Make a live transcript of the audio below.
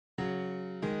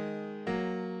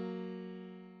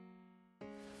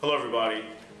Hello everybody.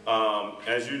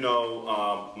 As you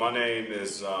know, my name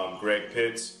is Greg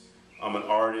Pitts. I'm an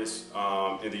artist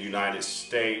in the United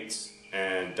States,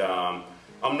 and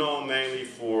I'm known mainly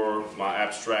for my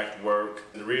abstract work.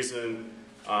 The reason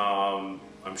I'm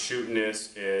shooting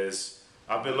this is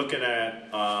I've been looking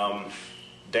at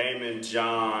Daymond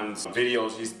John's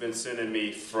videos he's been sending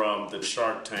me from the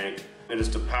Shark Tank, and it's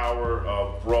the power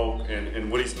of broke,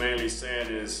 and what he's mainly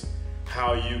saying is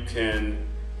how you can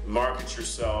market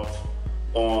yourself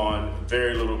on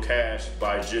very little cash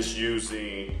by just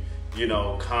using,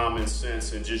 common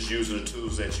sense and just using the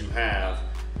tools that you have.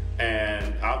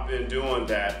 And I've been doing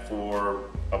that for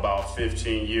about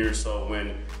 15 years. So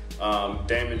when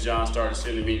Daymond John started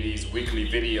sending me these weekly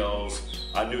videos,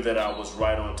 I knew that I was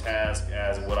right on task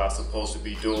as what I was supposed to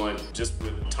be doing. Just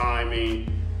with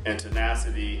timing and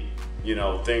tenacity,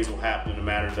 things will happen in the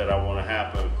manner that I want to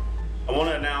happen. I want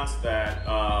to announce that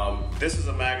this is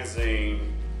a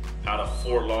magazine out of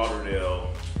Fort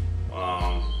Lauderdale,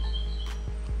 and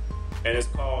it's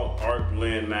called Art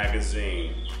Blend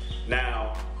Magazine.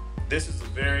 Now, this is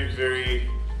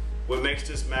what makes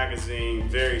this magazine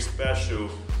very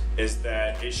special is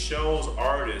that it shows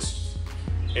artists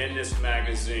in this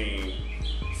magazine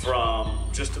from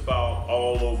just about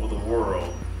all over the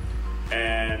world.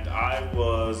 And I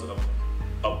was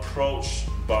approached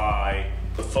by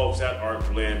the folks at Art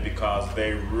Blend because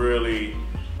they really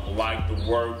like the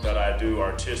work that I do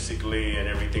artistically and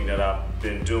everything that I've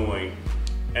been doing.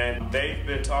 And they've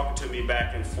been talking to me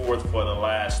back and forth for the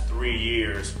last 3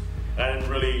 years. I didn't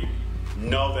really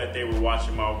know that they were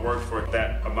watching my work for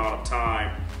that amount of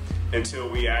time until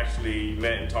we actually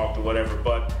met and talked or whatever.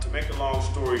 But to make a long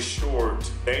story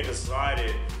short, they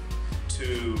decided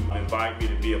to invite me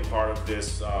to be a part of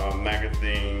this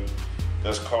magazine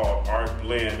that's called Art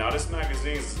Blend. Now, this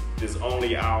magazine is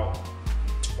only out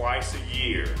twice a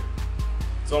year.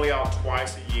 It's only out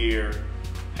twice a year,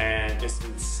 and it's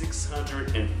in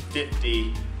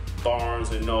 650 Barnes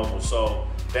and Noble. So,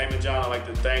 Daymond John, I'd like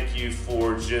to thank you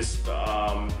for just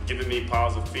giving me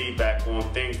positive feedback on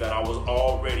things that I was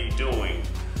already doing.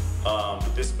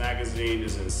 But this magazine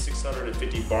is in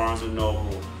 650 Barnes and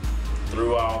Noble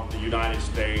throughout the United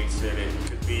States, and it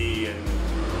could be in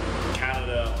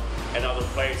Canada and other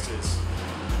places.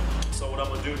 So what I'm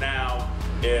gonna do now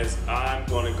is I'm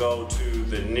gonna go to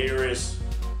the nearest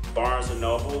Barnes &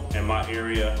 Noble in my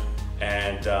area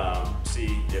and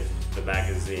see if the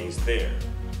magazine's there.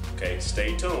 Okay,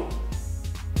 stay tuned.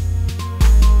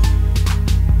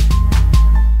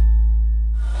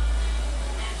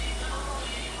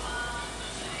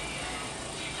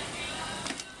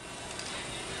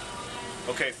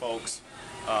 Okay, folks.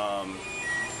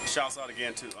 Shouts out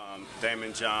again to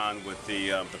Daymond John with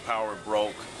the Power of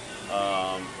Broke.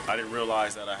 I didn't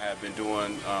realize that I had been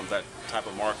doing that type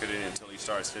of marketing until he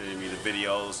started sending me the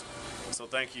videos. So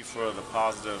thank you for the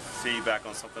positive feedback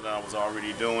on something that I was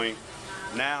already doing.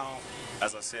 Now,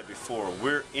 as I said before,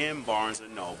 we're in Barnes &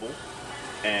 Noble,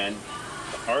 and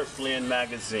the Art Blend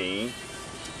magazine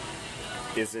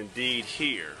is indeed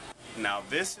here. Now,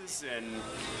 this is in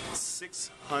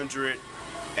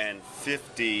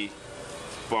 650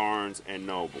 Barnes &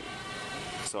 Noble.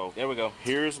 So there we go.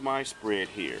 Here's my spread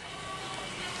here.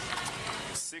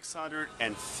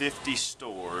 650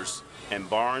 stores in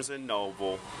Barnes &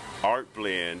 Noble, Art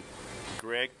Blend,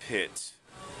 Greg Pitts.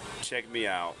 Check me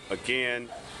out. Again,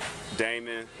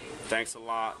 Daymond, thanks a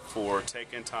lot for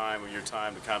taking time in your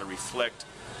time to kind of reflect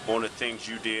on the things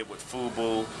you did with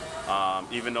FUBU.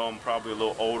 Even though I'm probably a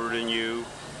little older than you,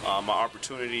 my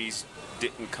opportunities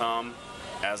didn't come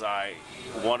as I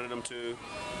wanted them to,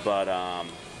 but I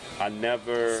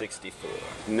never 64.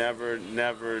 Never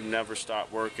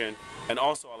stopped working. And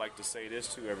also, I like to say this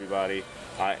to everybody: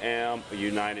 I am a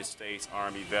United States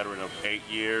Army veteran of 8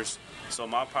 years, so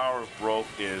my power of broke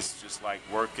is just like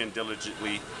working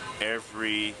diligently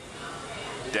every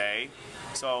day.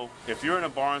 So if you're in a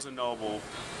Barnes & Noble,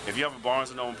 if you have a Barnes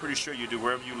 & Noble, I'm pretty sure you do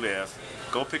wherever you live,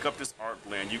 go pick up this Art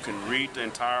Blend. You can read the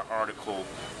entire article,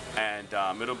 and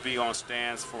it'll be on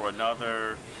stands for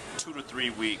another 2 to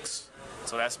 3 weeks.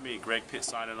 So that's me, Greg Pitts,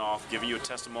 signing off, giving you a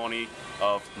testimony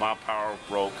of my power of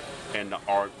broke in the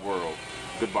art world.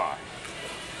 Goodbye.